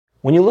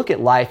When you look at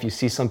life, you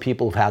see some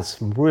people who've had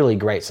some really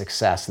great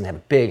success and they have a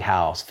big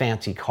house,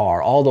 fancy car,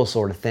 all those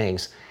sort of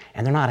things,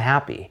 and they're not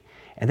happy.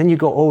 And then you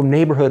go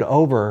neighborhood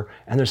over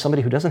and there's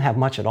somebody who doesn't have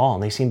much at all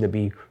and they seem to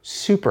be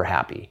super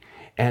happy.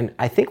 And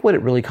I think what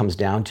it really comes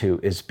down to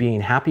is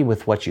being happy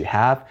with what you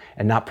have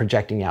and not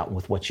projecting out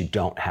with what you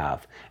don't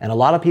have. And a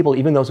lot of people,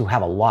 even those who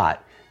have a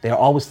lot, they're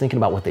always thinking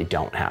about what they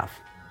don't have.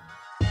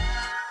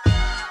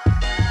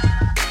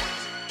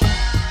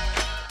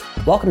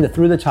 Welcome to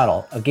Through the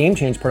Tunnel, a Game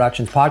Change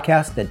Productions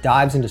podcast that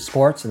dives into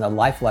sports and the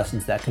life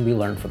lessons that can be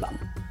learned from them.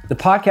 The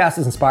podcast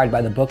is inspired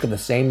by the book of the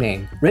same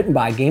name, written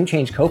by Game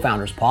Change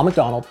co-founders Paul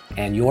McDonald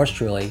and yours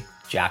truly,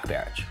 Jack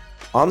Barrage.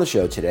 On the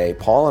show today,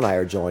 Paul and I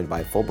are joined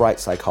by Fulbright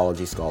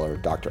psychology scholar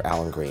Dr.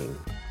 Alan Green.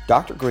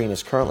 Dr. Green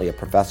is currently a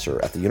professor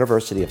at the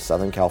University of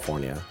Southern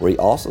California, where he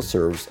also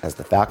serves as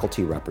the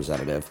faculty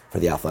representative for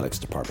the athletics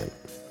department.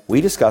 We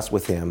discuss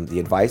with him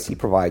the advice he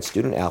provides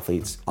student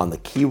athletes on the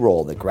key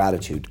role that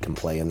gratitude can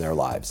play in their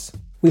lives.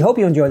 We hope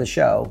you enjoy the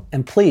show,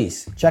 and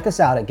please check us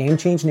out at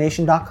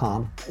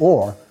GameChangeNation.com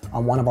or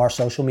on one of our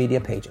social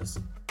media pages.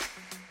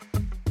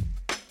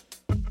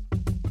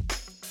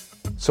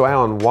 So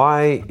Alan,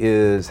 why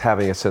is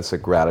having a sense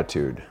of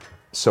gratitude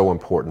so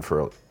important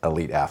for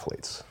elite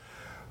athletes?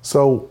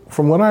 So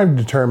from what I've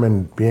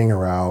determined being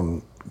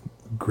around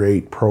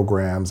great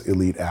programs,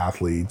 elite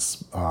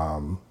athletes,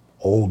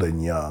 old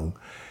and young,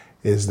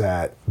 is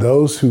that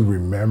those who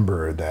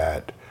remember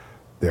that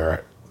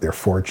they're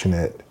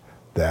fortunate,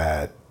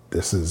 that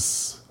this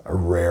is a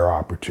rare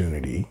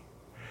opportunity,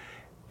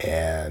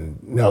 and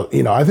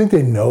I think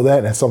they know that,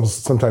 and it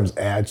sometimes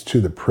adds to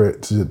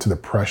the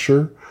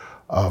pressure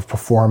of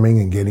performing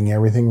and getting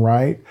everything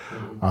right.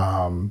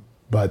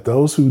 But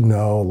those who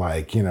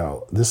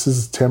know, this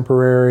is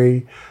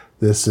temporary.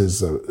 This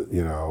is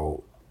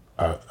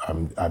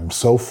I'm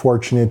so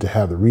fortunate to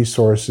have the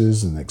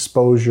resources and the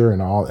exposure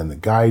and the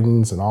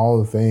guidance and all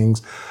the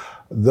things.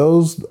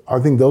 Those are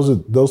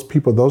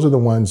the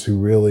ones who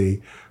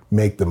really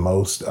make the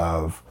most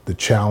of the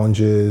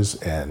challenges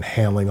and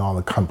handling all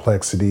the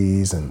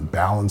complexities and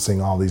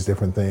balancing all these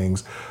different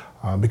things,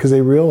 because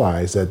they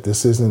realize that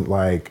this isn't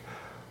like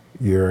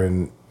you're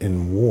in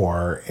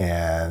war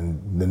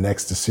and the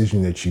next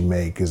decision that you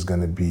make is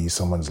going to be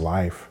someone's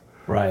life,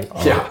 right?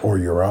 Or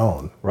your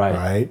own,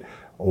 right?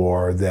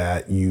 Or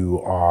that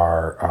you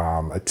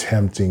are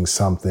attempting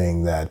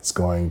something that's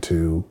going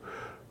to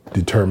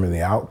determine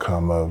the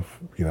outcome of,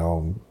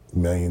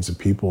 millions of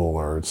people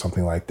or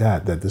something like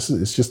that. That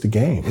it's just a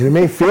game, and it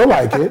may feel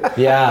like it.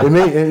 Yeah. It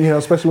may,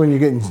 especially when you're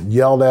getting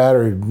yelled at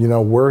or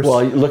worse.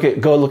 Well,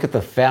 go look at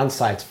the fan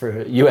sites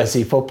for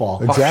USC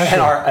football. Exactly.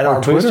 And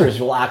our boosters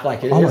will act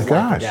like it is life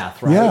or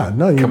death, right? Yeah.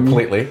 No.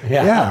 Completely.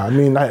 Yeah. I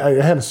mean,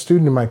 I had a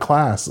student in my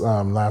class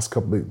last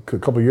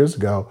couple of years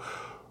ago,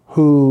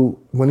 who,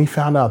 when he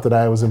found out that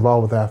I was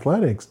involved with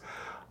athletics,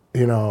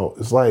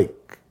 it's like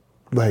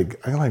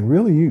I'm like,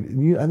 really,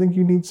 you I think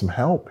you need some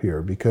help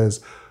here,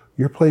 because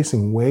you're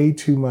placing way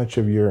too much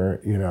of your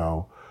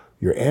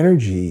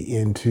energy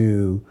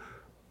into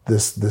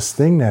this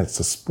thing that's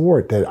a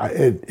sport that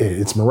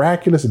it's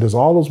miraculous. It does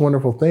all those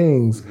wonderful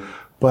things,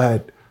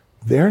 but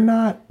they're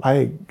not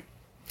like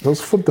the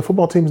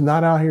football team's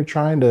not out here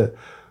trying to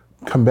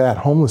combat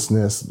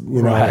homelessness,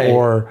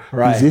 or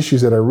these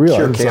issues that are real.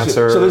 Cure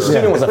cancer. So the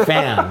student was a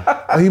fan.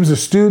 He was a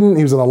student.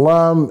 He was an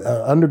alum,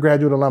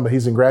 undergraduate alum, but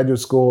he's in graduate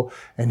school,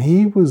 and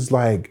he was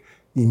like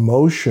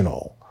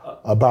emotional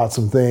about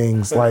some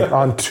things like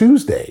on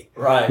Tuesday,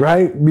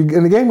 right?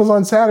 And the game was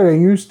on Saturday,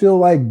 and you're still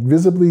like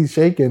visibly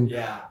shaking.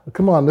 Yeah.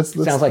 Come on, let's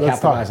sounds like let's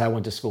half the talk. guys I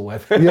went to school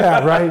with.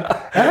 Yeah, right.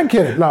 And I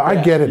get it. No, I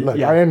get it. Look,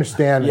 I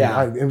understand.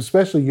 Yeah. And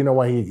especially,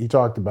 what he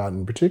talked about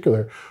in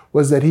particular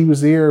was that he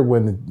was there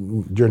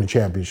during the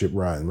championship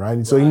run, right?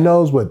 And so he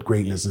knows what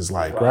greatness is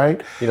like,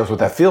 right? He knows what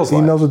that feels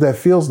like. He knows what that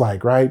feels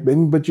like, right?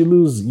 But you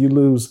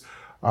lose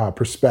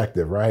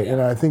perspective, right? Yeah.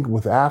 And I think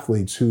with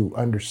athletes who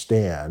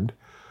understand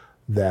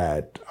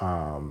that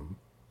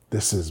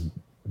this is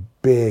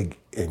big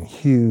and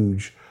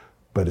huge,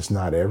 but it's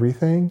not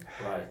everything,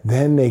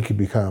 then they could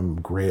become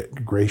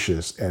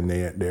gracious, and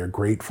they're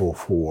grateful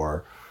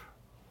for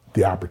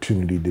the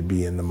opportunity to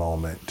be in the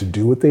moment, to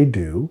do what they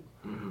do,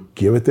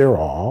 give it their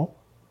all,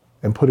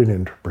 and put it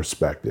into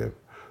perspective.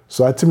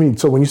 So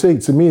when you say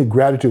to me,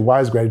 gratitude, why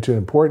is gratitude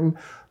important?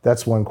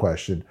 That's one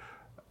question.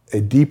 A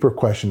deeper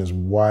question is,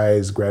 why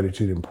is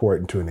gratitude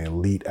important to an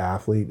elite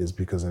athlete? Is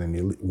because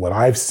what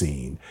I've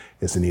seen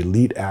is an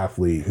elite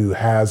athlete who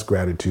has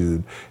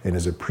gratitude and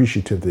is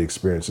appreciative of the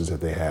experiences that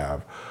they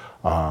have,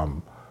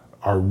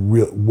 are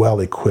well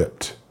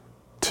equipped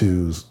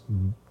to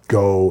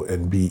go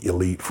and be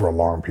elite for a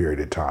long period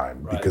of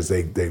time, because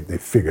they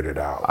figured it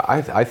out.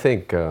 I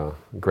think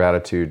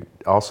gratitude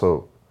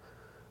also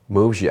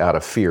moves you out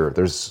of fear.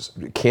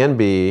 Can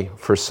be,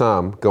 for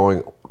some,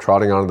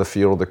 trotting onto the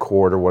field, the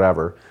court, or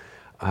whatever,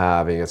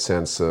 having a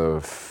sense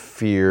of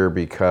fear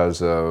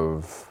because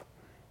of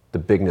the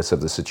bigness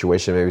of the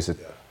situation. Maybe it's a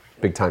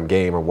big-time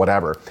game or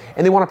whatever.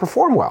 And they want to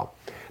perform well.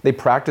 They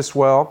practice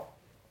well.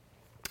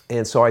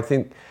 And so I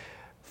think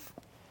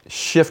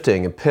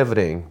shifting and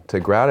pivoting to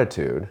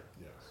gratitude,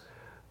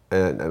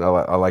 and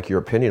I like your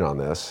opinion on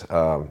this,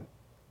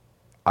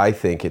 I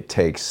think it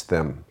takes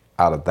them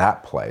out of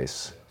that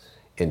place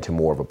into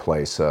more of a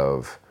place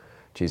of,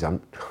 geez,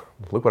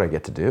 look what I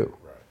get to do.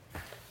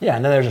 Yeah,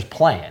 and then they're just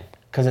playing.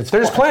 Because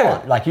they're just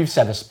playing. Like you've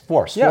said this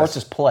before, sports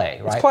is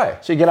play, right? It's play.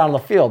 So you get out on the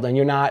field and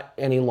you're not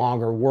any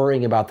longer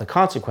worrying about the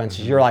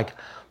consequences. You're like,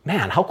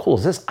 man, how cool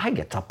is this? I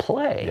get to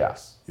play.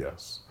 Yes.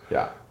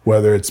 Yeah.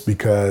 Whether it's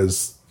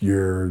because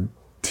your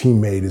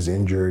teammate is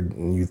injured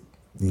and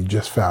you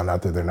just found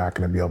out that they're not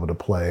going to be able to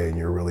play and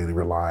you're really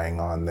relying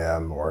on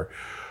them, or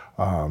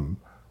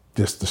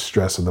just the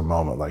stress of the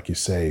moment, like you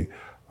say,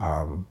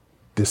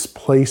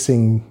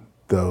 displacing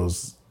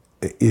those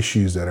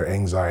issues that are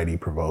anxiety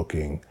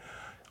provoking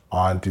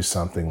onto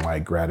something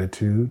like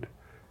gratitude,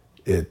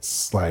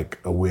 it's like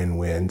a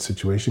win-win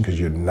situation because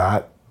you're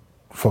not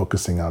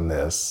focusing on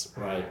this,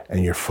 right,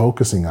 and you're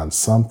focusing on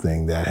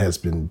something that has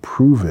been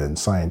proven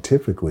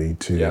scientifically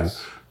to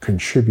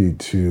contribute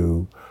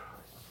to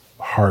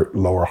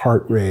lower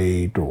heart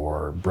rate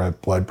or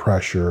blood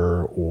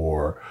pressure,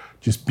 or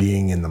just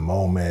being in the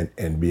moment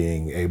and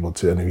being able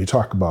to, and if you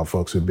talk about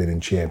folks who've been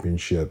in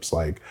championships,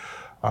 like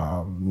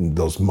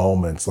those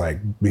moments, like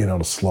being able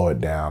to slow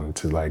it down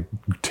to like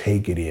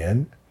take it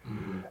in,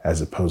 as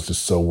opposed to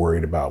so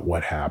worried about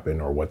what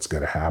happened or what's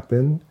going to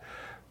happen.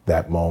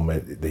 That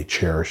moment, they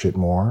cherish it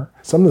more.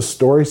 Some of the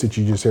stories that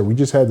you just heard, we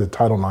just had the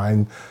Title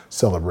IX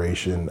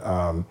celebration.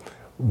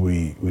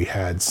 We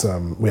had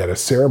a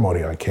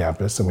ceremony on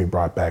campus, and we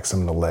brought back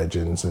some of the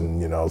legends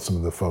and some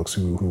of the folks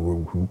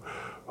who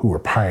were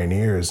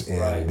pioneers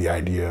in the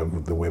idea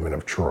of the women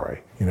of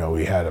Troy.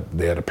 They had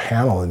a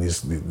panel, and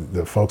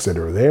the folks that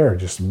are there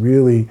just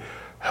really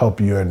help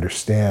you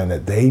understand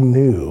that they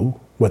knew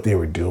what they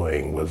were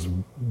doing was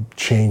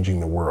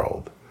changing the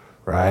world,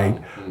 right?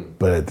 Wow.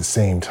 But at the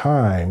same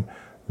time,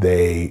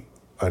 they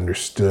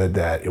understood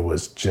that it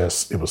was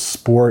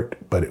sport,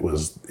 but it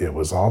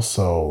was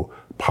also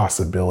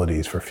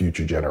possibilities for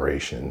future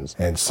generations.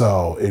 And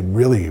so it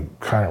really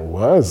kind of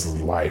was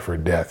life or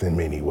death in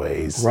many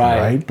ways,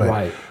 right?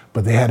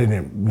 But they had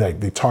it like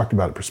they talked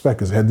about it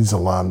perspectives. They had these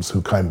alums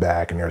who come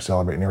back and they're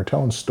celebrating, they were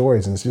telling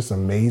stories, and it's just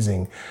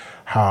amazing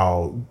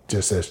how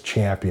just as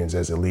champions,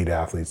 as elite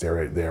athletes,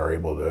 they're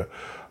able to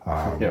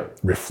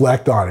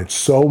reflect on it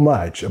so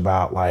much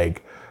about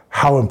like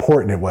how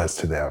important it was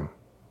to them,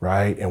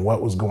 right? And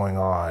what was going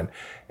on,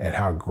 and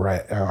how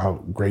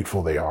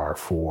grateful they are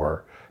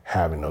for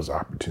having those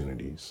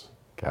opportunities.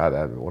 God,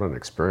 what an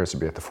experience to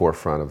be at the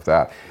forefront of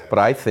that. But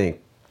I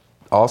think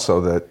also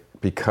that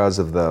because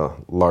of the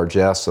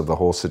largesse of the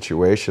whole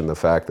situation, the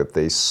fact that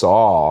they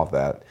saw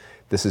that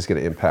this is going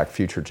to impact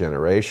future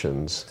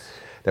generations,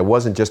 that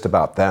wasn't just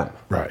about them.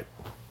 Right.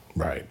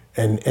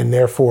 And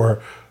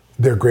therefore,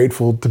 they're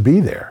grateful to be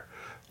there.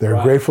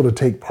 They're grateful to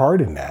take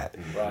part in that.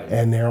 Right.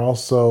 And they're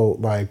also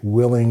like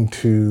willing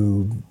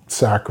to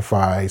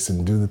sacrifice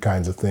and do the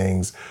kinds of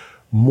things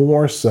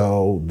more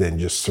so than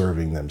just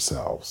serving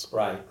themselves.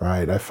 Right.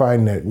 I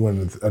find that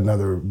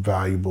another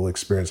valuable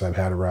experience I've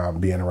had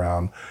being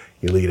around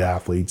elite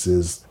athletes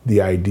is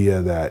the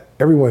idea that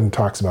everyone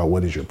talks about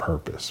what is your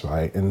purpose,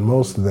 right? And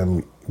most of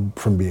them,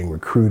 from being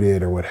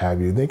recruited or what have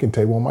you, they can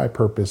tell, well, my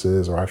purpose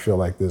is, or I feel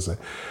like this. I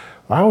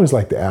always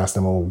like to ask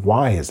them, well,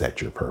 why is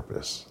that your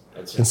purpose?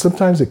 And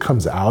sometimes it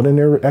comes out in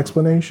their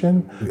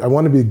explanation. I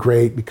want to be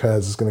great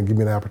because it's going to give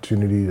me an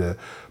opportunity to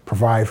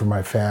provide for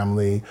my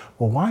family.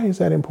 Well, why is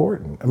that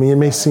important? I mean, it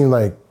may seem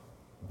like,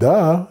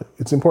 duh,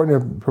 it's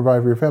important to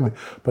provide for your family.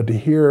 But to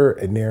hear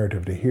a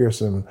narrative, to hear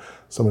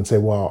someone say,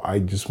 well, I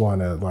just want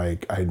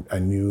to, I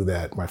knew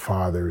that my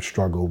father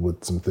struggled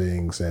with some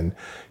things and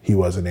he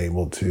wasn't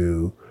able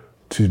to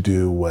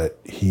do what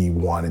he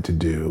wanted to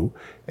do.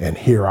 And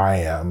here I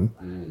am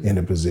in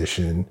a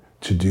position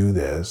to do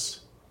this.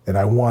 And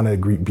I want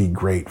to be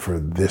great for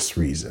this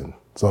reason.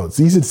 So it's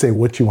easy to say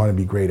what you want to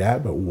be great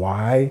at, but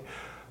why?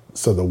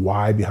 So the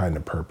why behind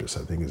the purpose,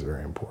 I think, is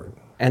very important.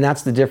 And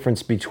that's the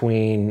difference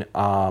between,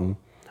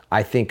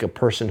 I think, a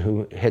person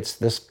who hits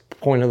this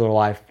point of their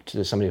life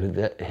to somebody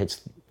who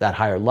hits that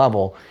higher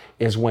level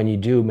is when you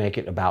do make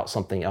it about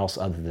something else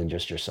other than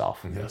just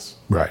yourself. Yes.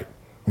 Right.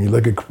 When you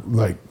look at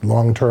like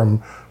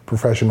long-term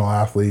professional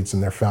athletes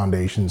and their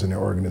foundations and their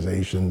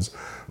organizations,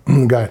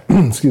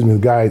 the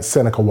guy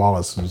Seneca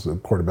Wallace, who's a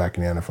quarterback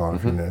in the NFL.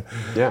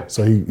 Mm-hmm. Yeah.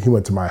 So he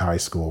went to my high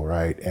school,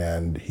 right?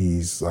 And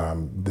he's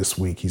this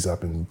week he's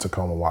up in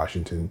Tacoma,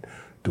 Washington,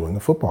 doing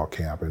a football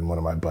camp. And one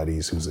of my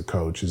buddies, who's a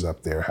coach, is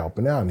up there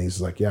helping out. And he's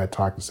like, "Yeah, I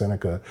talked to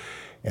Seneca,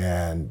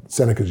 and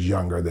Seneca's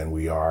younger than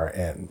we are.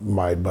 And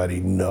my buddy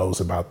knows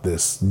about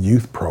this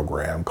youth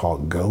program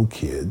called OK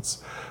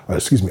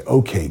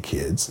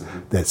Kids,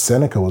 that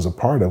Seneca was a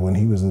part of when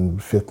he was in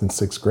 5th and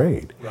 6th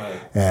grade.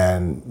 Right.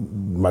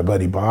 And my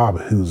buddy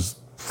Bob, who's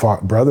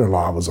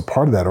brother-in-law was a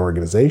part of that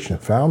organization,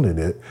 founded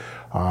it,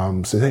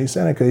 said, "Hey,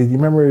 Seneca, you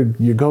remember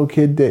your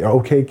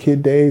OK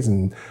Kid days?"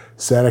 And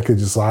Seneca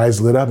just eyes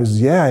lit up. He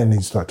says, "Yeah," and he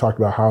talked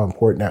about how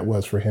important that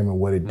was for him and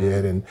what it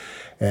did, and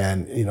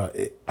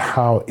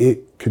how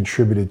it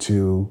contributed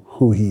to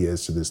who he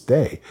is to this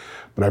day.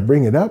 But I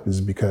bring it up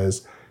is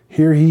because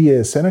here he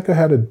is. Seneca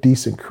had a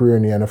decent career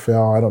in the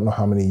NFL. I don't know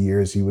how many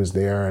years he was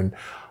there, and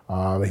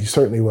he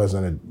certainly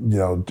wasn't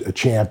a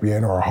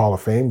champion or a Hall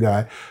of Fame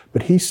guy,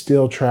 but he's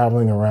still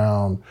traveling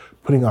around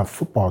putting on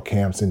football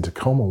camps in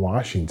Tacoma,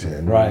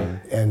 Washington. Right.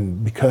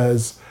 And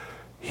because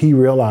he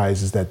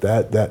realizes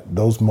that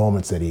those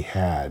moments that he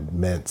had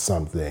meant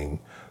something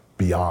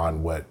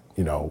beyond what,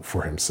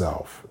 for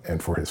himself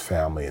and for his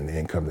family and the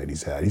income that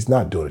he's had. He's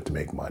not doing it to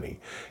make money.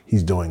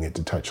 He's doing it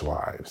to touch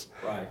lives.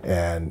 Right.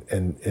 And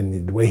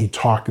the way he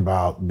talked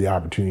about the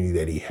opportunity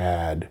that he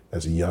had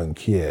as a young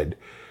kid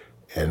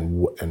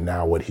and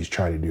now what he's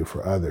trying to do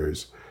for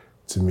others,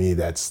 to me,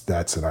 that's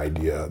an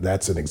idea,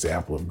 that's an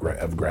example of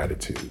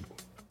gratitude.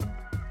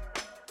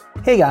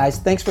 Hey guys,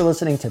 thanks for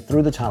listening to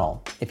Through the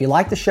Tunnel. If you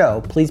like the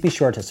show, please be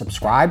sure to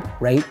subscribe,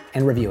 rate,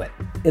 and review it.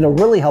 It'll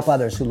really help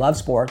others who love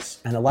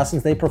sports and the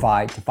lessons they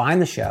provide to find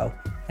the show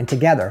and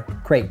together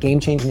create Game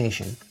Change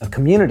Nation, a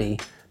community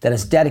that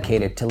is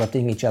dedicated to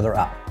lifting each other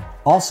up.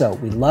 Also,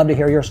 we'd love to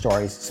hear your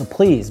stories, so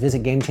please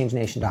visit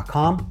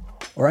GameChangeNation.com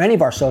or any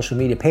of our social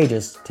media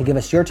pages to give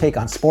us your take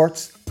on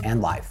sports and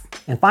life.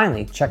 And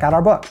finally, check out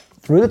our book,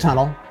 Through the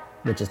Tunnel,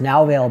 which is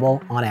now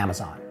available on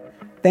Amazon.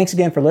 Thanks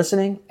again for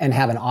listening and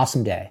have an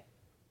awesome day.